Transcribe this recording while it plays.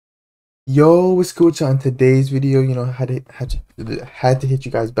Yo, what's good, y'all? In today's video, had to hit you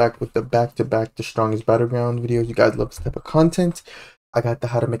guys back with the back-to-back the strongest battleground videos. You guys love this type of content. I got the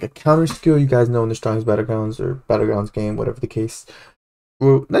how to make a counter skill. You guys know in the strongest battlegrounds or battlegrounds game, whatever the case.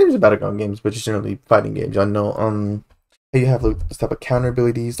 Well, not even battleground games, but just generally fighting games. Y'all know how you have like, this type of counter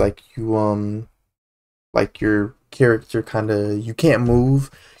abilities, like your character kind of you can't move.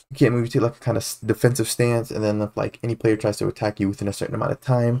 You can't move. You take like a kind of defensive stance, and then if like any player tries to attack you within a certain amount of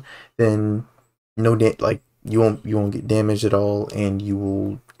time, then like you won't get damaged at all, and you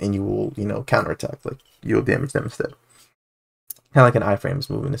will counterattack, like you'll damage them instead. Kind of like an iframes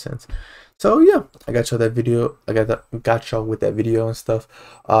move in a sense. So yeah, I got y'all that video. Got y'all with that video and stuff.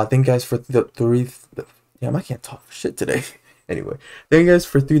 Thank you guys for the three. Damn, I can't talk for shit today. Anyway, thank you guys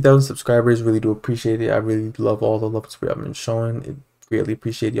for 3,000 subscribers. Really do appreciate it. I really love all the love support I've been showing. It greatly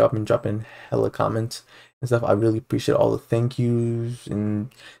appreciate y'all been dropping hella comments and stuff. I really appreciate all the thank yous, and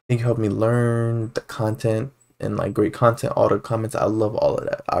thank you for helping me learn the content and like great content, all the comments. I love all of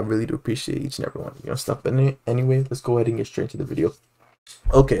that. I really do appreciate each and every one, stuff. But anyway, let's go ahead and get straight to the video.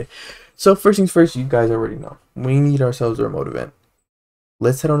 Okay, so first things first, you guys already know we need ourselves a remote event.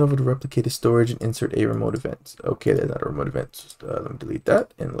 Let's head on over to replicated storage and insert a remote event. Okay, there's not a remote event. Let me delete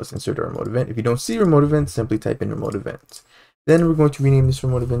that and let's insert a remote event. If you don't see remote event, simply type in remote event. Then we're going to rename this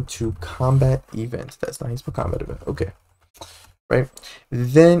remote event to combat event. That's not his combat event. Okay, right.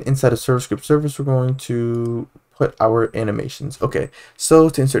 Then inside of server script service, we're going to put our animations. Okay, so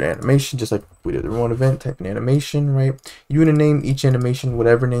to insert animation, just like we did the remote event, type in animation, right? You want to name each animation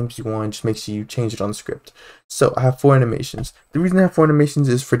whatever names you want. Just make sure you change it on the script. So I have 4 animations. The reason I have 4 animations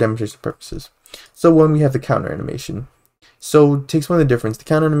is for demonstration purposes. So one, we have the counter animation. So to explain the difference, the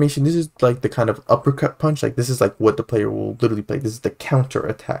counter animation, this is like the kind of uppercut punch. Like this is like what the player will literally play. This is the counter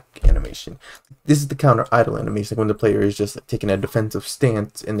attack animation. This is the counter idle animation, like when the player is just taking a defensive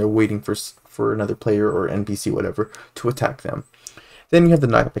stance and they're waiting for another player or NPC, whatever, to attack them. Then you have the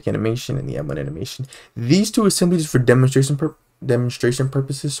knockback animation and the M1 animation. These two are simply just for demonstration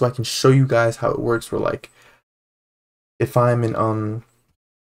purposes, so I can show you guys how it works. Where like if I'm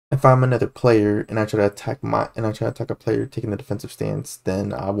another player and I try to attack a player taking the defensive stance,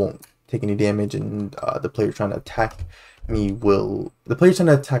 then I won't take any damage, and the player trying to attack will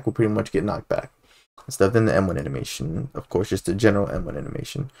pretty much get knocked back and stuff. Then the M1 animation, of course, just the general M1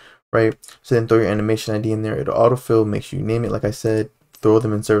 animation, right? So then throw your animation ID in there. It'll autofill. Make sure you name it, like I said. Throw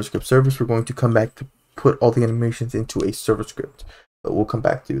them in server script service. We're going to come back to put all the animations into a server script, but we'll come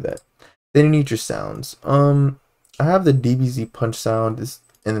back to that. Then you need your sounds. I have the DBZ punch sound.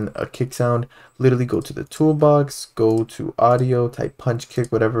 And then a kick sound. Literally go to the toolbox, go to audio, type punch,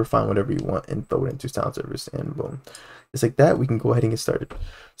 kick, whatever, find whatever you want and throw it into sound service, and boom. Just like that, we can go ahead and get started.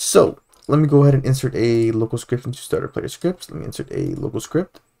 So let me go ahead and insert a local script into starter player scripts. Let me insert a local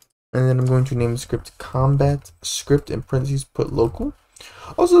script, and then I'm going to name the script combat script, in parentheses put local.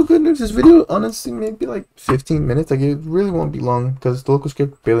 Also, good news, this video honestly maybe like 15 minutes. Like it really won't be long because the local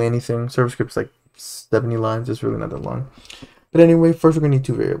script barely anything. Server script's like 70 lines. It's really not that long. But anyway, first we're going to need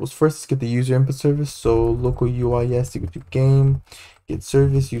 2 variables. First, let's get the user input service. So local UIS equal to game, get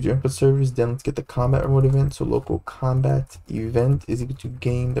service, user input service. Then let's get the combat remote event. So local combat event is equal to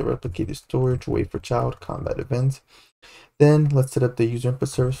game, the replicated storage, wait for child, combat event. Then let's set up the user input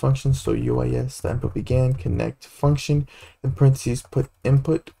service function. So UIS, the input began, connect function, in parentheses, put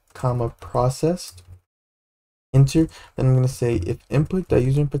input, comma, processed, enter. Then I'm going to say if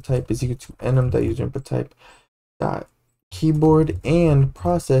input.user input type is equal to enum.user input type dot keyboard and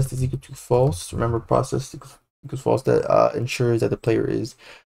processed is equal to false. Remember, processed equals false. That ensures that the player is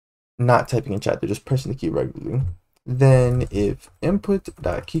not typing in chat, they're just pressing the key regularly. Then if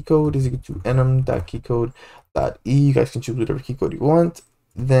input.keycode is equal to enum.keycode.e, you guys can choose whatever keycode you want.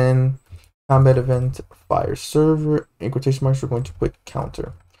 Then combat event fire server, in quotation marks, we're going to put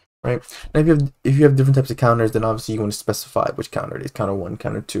counter. Right now, if you have different types of counters, then obviously you want to specify which counter it is, counter 1,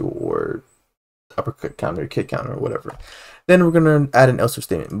 counter 2, or uppercut counter, kick counter, or whatever. Then we're going to add an else if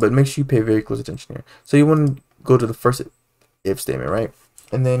statement, but make sure you pay very close attention here. So you want to go to the first if statement, right?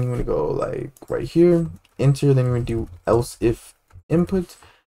 And then you want to go like right here, enter, then you're going to do else if input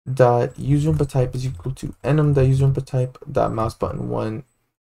dot user input type is equal to enum dot user input type dot mouse button 1,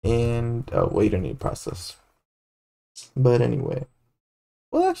 and well, you don't need process. But anyway,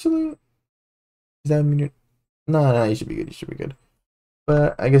 well, actually, is that a minute? No, you should be good. You should be good.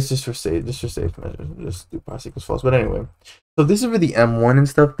 But I guess just for safe measure, just do process equals false. But anyway, so this is for the M1 and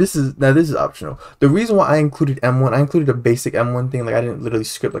stuff. This is optional. The reason why I included M1, I included a basic M1 thing. Like I didn't literally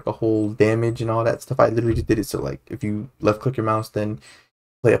script like a whole damage and all that stuff. I literally just did it so like if you left click your mouse, then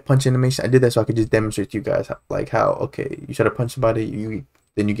play a punch animation. I did that so I could just demonstrate to you guys how okay, you try to punch somebody, you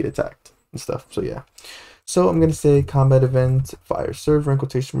then you get attacked and stuff. So yeah. So I'm gonna say combat event fire server in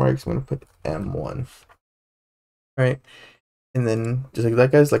quotation marks. I'm gonna put M1. All right. And then just like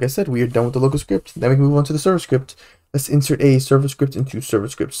that, guys, like I said, we are done with the local script. Now we can move on to the server script. Let's insert a server script into server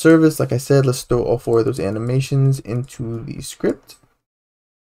script service. Like I said, let's throw all 4 of those animations into the script.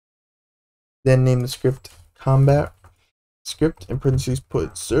 Then name the script combat script, in parentheses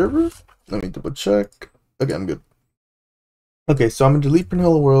put server. Let me double check. Okay, I'm good. Okay, so I'm gonna delete print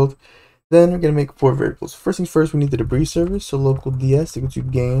hello world. Then we're gonna make 4 variables. First things first, we need the debris service. So local ds equal to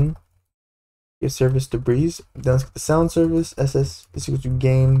game get service debris. Then let's get the sound service. ss is equal to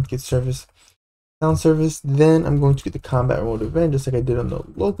game get service sound service. Then I'm going to get the combat mode event, just like I did on the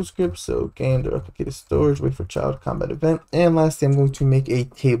local script. So game the replicated storage, wait for child combat event. And lastly, I'm going to make a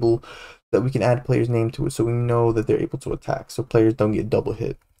table that we can add player's name to it, so we know that they're able to attack, so players don't get double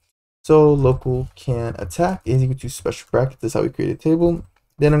hit. So local can attack is equal to special bracket. That's how we create a table.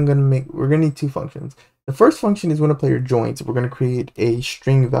 Then we're gonna need 2 functions. The first function is when a player joins, we're gonna create a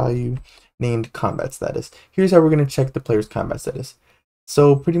string value named combat status. Here's how we're gonna check the player's combat status.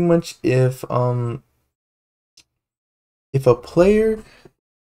 So pretty much if a player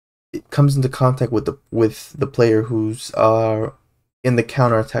comes into contact with the player who's in the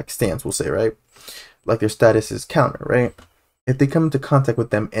counter attack stance, we'll say, right? Like their status is counter, right? If they come into contact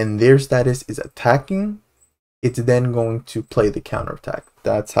with them and their status is attacking, it's then going to play the counter attack.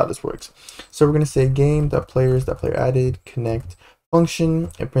 That's how this works. So we're going to say game.players.player added connect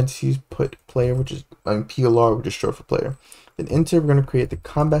function, in parentheses put player, which is PLR, which is short for player. Then enter, we're going to create the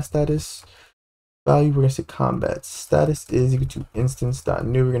combat status value. We're going to say combat status is equal to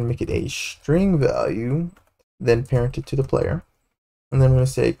instance.new. We're going to make it a string value, then parent it to the player. And then we're going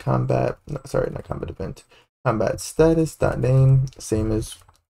to say combat event, combat status dot name, same as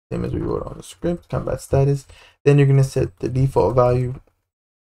we wrote on the script, combat status. Then you're going to set the default value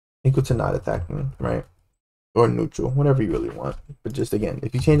equal to not attacking, right? Or neutral, whatever you really want. But just again,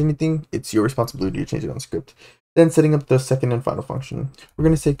 if you change anything, it's your responsibility to change it on the script. Then setting up the second and final function. We're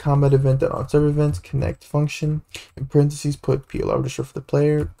going to say combat event on server events connect function, in parentheses put PLR register for the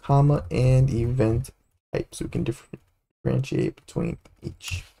player, comma, and event type, so we can differentiate between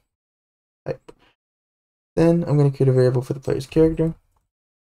each type. Then I'm going to create a variable for the player's character.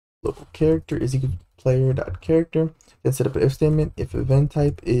 Local character is equal to player.character. Then set up an if statement if event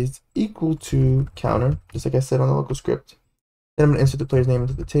type is equal to counter, just like I said on the local script. Then I'm going to insert the player's name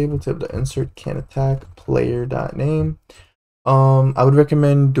into the table. Table.insert can attack player.name. I would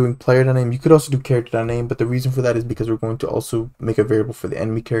recommend doing player.name. You could also do character.name, but the reason for that is because we're going to also make a variable for the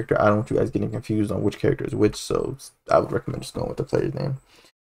enemy character. I don't want you guys getting confused on which character is which, so I would recommend just going with the player's name.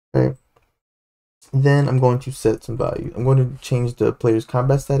 Okay. Then I'm going to set some value. I'm going to change the player's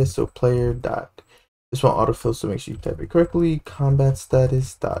combat status. So player dot, this one autofill, so make sure you type it correctly. Combat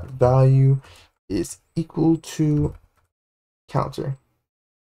status dot value is equal to counter,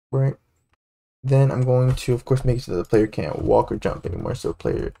 right? Then I'm going to, of course, make sure that the player can't walk or jump anymore. So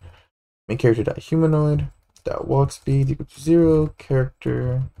player main character dot humanoid dot walk speed equal to 0.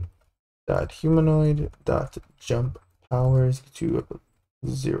 Character dot humanoid dot jump power is equal to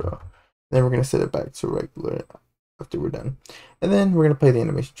 0. Then we're going to set it back to regular after we're done. And then we're going to play the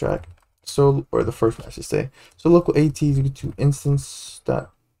animation track. So, or the first one, I should say. So local AT is equal to instance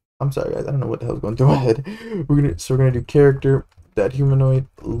dot, I'm sorry guys, I don't know what the hell is going through my head. We're gonna do character dot humanoid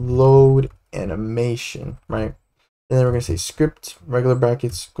load animation, right? And then we're gonna say script, regular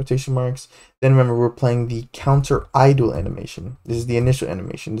brackets, quotation marks. Then remember, we're playing the counter idle animation. This is the initial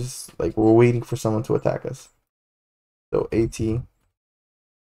animation. This is like we're waiting for someone to attack us. So AT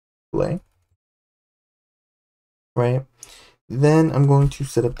play, right? Then I'm going to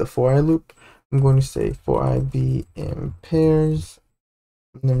set up the for I loop. I'm going to say for I be in pairs.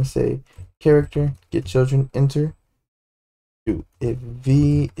 I'm going to say character get children enter. If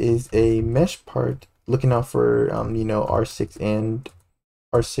V is a mesh part, looking out for R6 and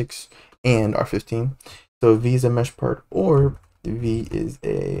R15. So if V is a mesh part or V is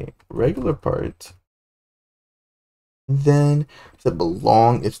a regular part, then set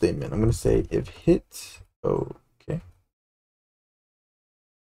belong if statement. I'm going to say if hit. Okay.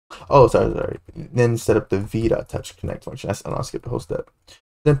 Oh, sorry. Then set up the v.touch connect function. I'll skip the whole step.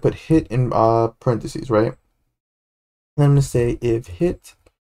 Then put hit in parentheses, right? Then I'm going to say if hit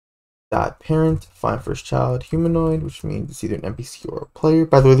dot parent find first child humanoid, which means it's either an NPC or a player.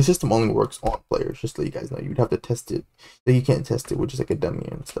 By the way, the system only works on players, just to let you guys know. You'd have to test it. So you can't test it with just like a dummy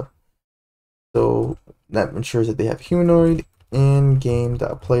and stuff. So that ensures that they have humanoid and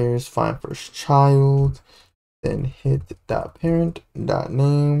game.players find first child, then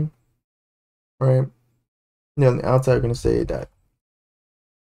hit.parent.name, right? Then on the outside, we're going to say that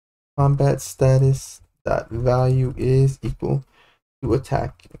combat status dot value is equal to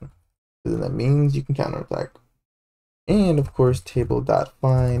attacking. So then that means you can counterattack. And of course, table dot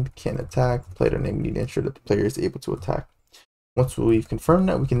find can attack. Player name, we need to ensure that the player is able to attack. Once we've confirmed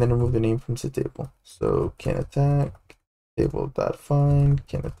that, we can then remove the name from the table. So can attack, table dot find,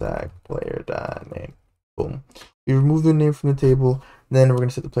 can attack, player dot name. Boom. We remove the name from the table, then we're going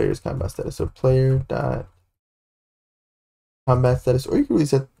to set the player's combat status. So player dot combat status, or you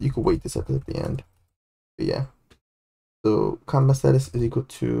can wait to set this at the end. But yeah. So combat status is equal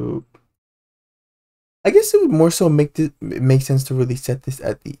to, I guess it would more so make sense to really set this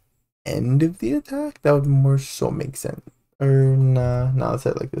at the end of the attack. That would more so make sense. Or nah, let's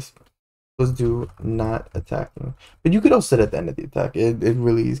set it like this. Let's do not attacking. But you could also set it at the end of the attack. It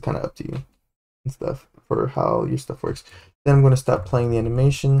really is kind of up to you and stuff for how your stuff works. Then I'm going to stop playing the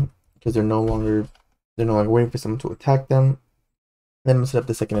animation because they're no longer waiting for someone to attack them. Then I'm going to set up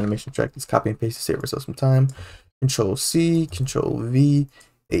the second animation track. Let's copy and paste to save ourselves some time. Control C, Control V,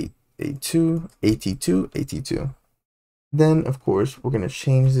 A2, AT2, AT2. Then, of course, we're going to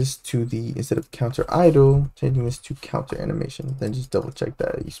change this to the, instead of counter idle, changing this to counter animation. Then just double check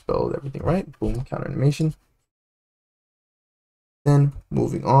that you spelled everything right. Boom, counter animation. Then,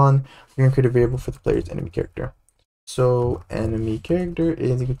 moving on, we're going to create a variable for the player's enemy character. So, enemy character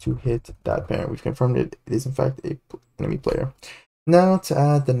is equal to hit.parent. We've confirmed it is, in fact, a enemy player. Now, to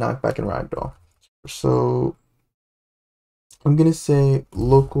add the knockback and ragdoll. So, I'm going to say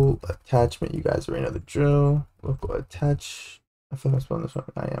local attachment. You guys already know the drill. Local attach. I feel like I'm spelling this one.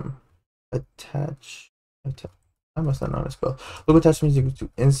 I am. Attach. I must not know how to spell. Local attachment is equal to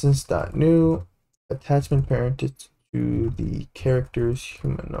instance.new. Attachment parented to the character's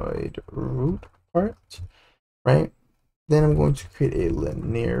humanoid root part. Right? Then I'm going to create a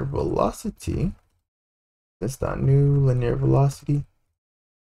linear velocity. This.new linear velocity.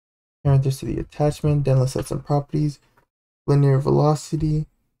 Parent this to the attachment. Then let's set some properties. Linear velocity,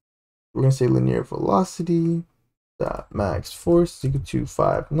 we're going to say linear velocity dot max force is equal to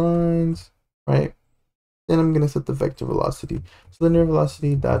 5 nines, right? Then I'm going to set the vector velocity. So linear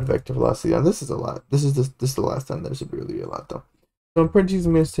velocity dot vector velocity. Now this is a lot. This is the last time. There should really be a lot though. So in parentheses,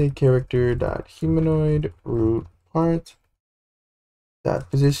 I'm going to say character dot humanoid root part dot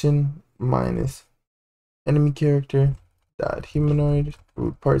position minus enemy character dot humanoid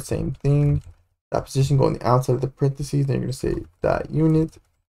root part, same thing. That position go on the outside of the parentheses. Then you're going to say dot unit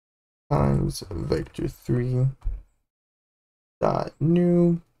times vector 3 dot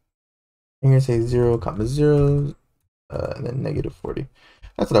new. And you're going to say 0, 0, and then negative 40.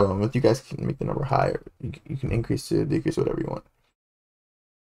 That's what I went with. You guys can make the number higher. You can increase it, decrease, whatever you want.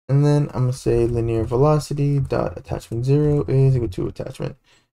 And then I'm going to say linear velocity dot attachment 0 is equal to attachment.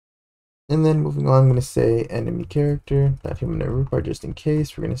 And then moving on, I'm going to say enemy character dot humanoid root part, just in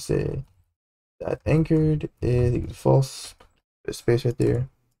case. We're going to say that anchored is equal to false. There's space right there.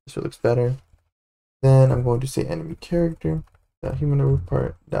 This looks better. Then I'm going to say enemy character dot humanoid root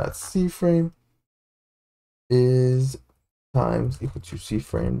part dot c frame is times equal to c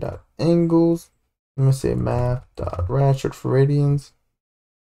frame dot angles. I'm going to say math dot rad, short for radians,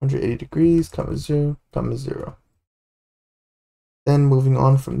 180 degrees, comma 0, comma 0. Then moving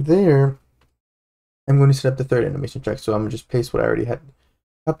on from there, I'm going to set up the third animation track. So I'm going to just paste what I already had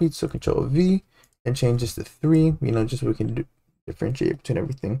copied. So Control V and change this to 3, just so we can differentiate between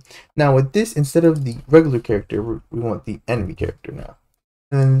everything. Now with this, instead of the regular character, we want the enemy character now.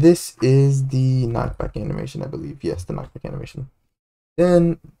 And then this is the knockback animation, I believe. Yes, the knockback animation.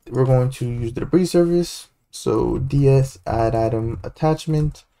 Then we're going to use the debris service. So ds add item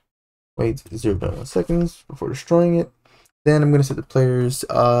attachment. Wait 0.1 seconds before destroying it. Then I'm going to set the player's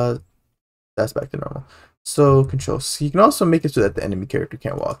that's back to normal. So Control C. You can also make it so that the enemy character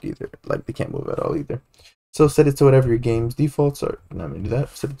can't walk either, like they can't move at all either. So set it to whatever your game's defaults are. I'm gonna do that.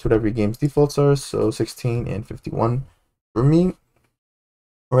 Set it to whatever your game's defaults are. So 16 and 51 for me.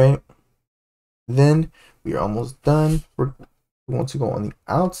 Right. Then we are almost done. We want to go on the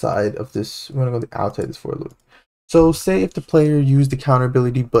outside of this. We want to go on the outside of this for loop. So say if the player used the counter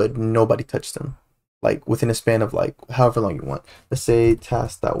ability, but nobody touched them, like within a span of like however long you want. Let's say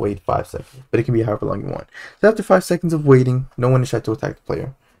task that wait 5 seconds, but it can be however long you want. So after 5 seconds of waiting, no one is tried to attack the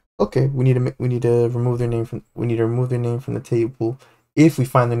player. Okay, we need to remove their name from the table if we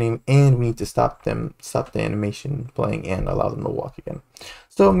find their name, and we need to stop the animation playing and allow them to walk again.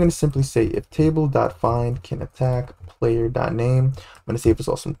 So I'm going to simply say if table.find can attack player.name. I'm going to save us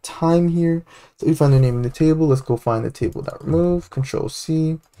all some time here. So we find their name in the table. Let's go find the table.remove. Control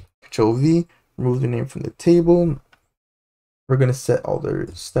C, Control V. Remove the name from the table. We're going to set all their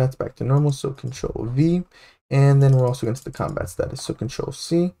stats back to normal, so Control V, and then we're also going to set the combat status, so Control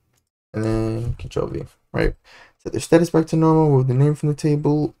C, and then Control V, right? Set their status back to normal, remove the name from the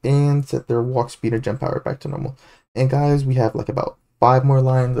table, and set their walk speed or jump power back to normal. And guys, we have like about 5 more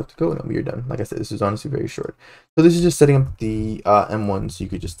lines left to go, and then we are done. Like I said, this is honestly very short. So this is just setting up the M1, so you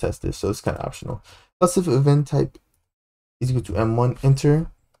could just test this. So it's kind of optional. Let's if event type is equal to M1, enter.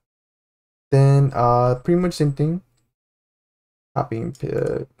 Then pretty much same thing. Copy and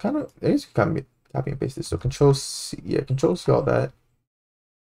kind of, I guess you can copy and paste this. So Control C, yeah, Control C all that.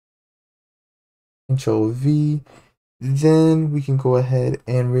 Control V. Then we can go ahead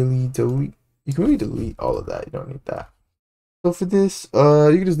and really delete. You can really delete all of that. You don't need that. So for this, you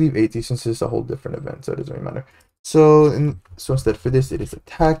can just leave AT since it's a whole different event, so it doesn't really matter. So instead for this, it is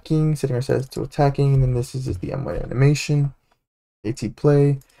attacking, setting our status to attacking, and then this is just the M1 animation, AT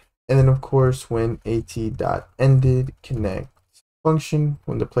play, and then of course when AT.ended connect function,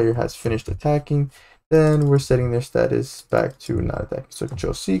 when the player has finished attacking, then we're setting their status back to not attacking. So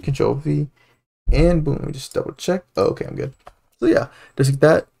Control C, Control V, and boom, we just double check. Oh, okay, I'm good. So yeah, just like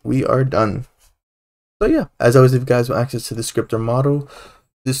that, we are done. So yeah, as always, if you guys want access to the script or model,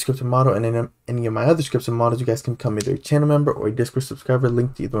 and then any of my other scripts and models, you guys can become either a channel member or a Discord subscriber.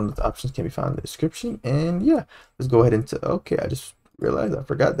 Link to either one of the options can be found in the description. And yeah, let's go ahead and okay, I just realized I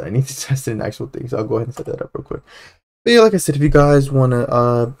forgot that I need to test an actual thing, so I'll go ahead and set that up real quick. But yeah, like I said, if you guys want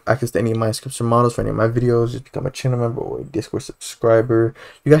to access to any of my scripts or models for any of my videos, just become a channel member or a Discord subscriber.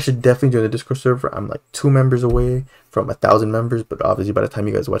 You guys should definitely join the Discord server. I'm like 2 members away from 1,000 members, but obviously by the time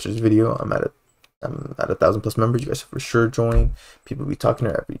you guys watch this video, I'm at 1,000+ members. You guys for sure join. People be talking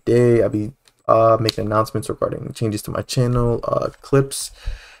there every day. I'll be making announcements regarding changes to my channel, clips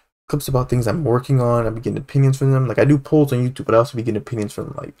about things I'm working on. I'll be getting opinions from them. Like I do polls on YouTube, but I also be getting opinions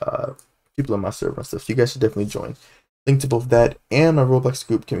from like people on my server and stuff. So you guys should definitely join. Link to both that and my Roblox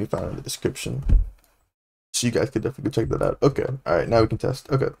group can be found in the description. So you guys could definitely go check that out. Okay, alright, now we can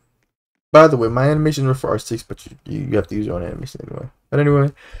test. Okay. By the way, my animations are for R6, but you have to use your own animation anyway. But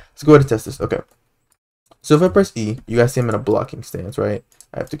anyway, let's go ahead and test this. Okay. So if I press E, you guys see I'm in a blocking stance, right?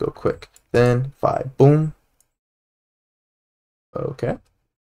 I have to go quick. Then 5. Boom. Okay.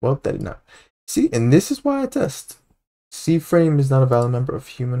 Well, that did not. See, and this is why I test. C frame is not a valid member of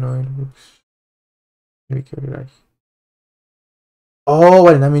humanoid. Oh,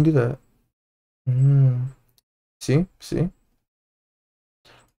 I did not mean to do that. See?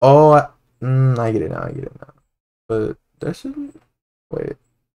 Oh, I get it now. But that shouldn't. Wait.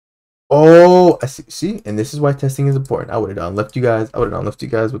 Oh, I see, and this is why testing is important. I would have left you guys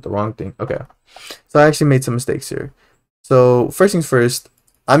with the wrong thing. Okay, so I actually made some mistakes here. So first things first,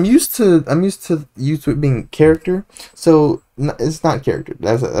 I'm used to it being character. So it's not character.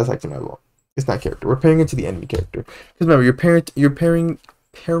 That's actually my fault. It's not character. We're pairing it to the enemy character. Because remember, you're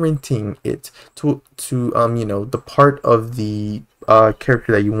parenting it to you know, the part of the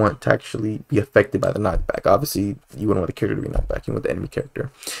character that you want to actually be affected by the knockback. Obviously, you wouldn't want the character to be knocked back. You want the enemy character.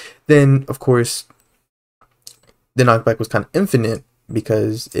 Then, of course, the knockback was kind of infinite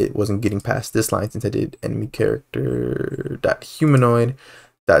because it wasn't getting past this line since I did enemy character dot humanoid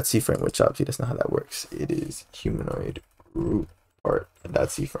dot C frame, which obviously that's not how that works. It is humanoid root part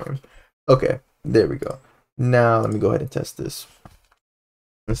dot C frame. Okay, there we go. Now let me go ahead and test this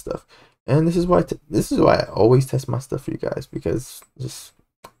and stuff. And this is why I always test my stuff for you guys, because just,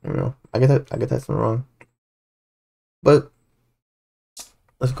 you know, I get that wrong. But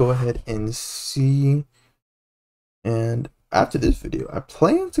let's go ahead and see. And after this video, I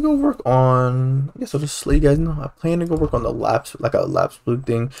plan to go work on, I guess I'll just let you guys know, I plan to go work on the lapse, like a lapse blue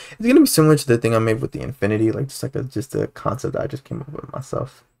thing. It's gonna be similar to the thing I made with the infinity, like just a concept I just came up with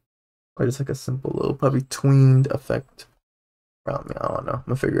myself. Or just like a simple little probably tweened effect around me. I don't know. I'm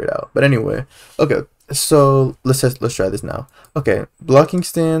gonna figure it out. But anyway, okay. So let's try this now. Okay, blocking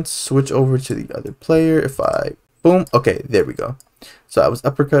stance. Switch over to the other player. If I boom. Okay, there we go. So I was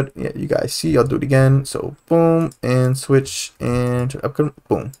uppercut. Yeah, you guys see. I'll do it again. So boom and switch and uppercut.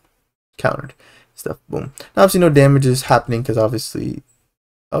 Boom, countered stuff. Boom. Now obviously no damage is happening because obviously.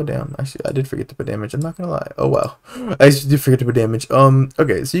 Oh damn, actually I did forget to put damage, I'm not gonna lie. Oh wow. I actually did forget to put damage.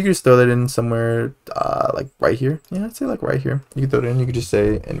 Okay, so you can just throw that in somewhere like right here. Yeah, I'd say like right here. You can throw it in, you could just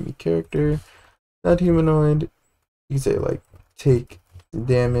say enemy character, not humanoid. You can say like take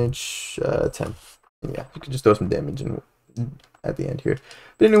damage 10. Yeah, you can just throw some damage in at the end here.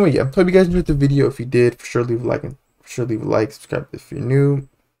 But anyway, yeah, hope you guys enjoyed the video. If you did, for sure leave a like, subscribe if you're new.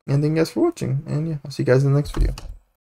 And thank you guys for watching. And yeah, I'll see you guys in the next video.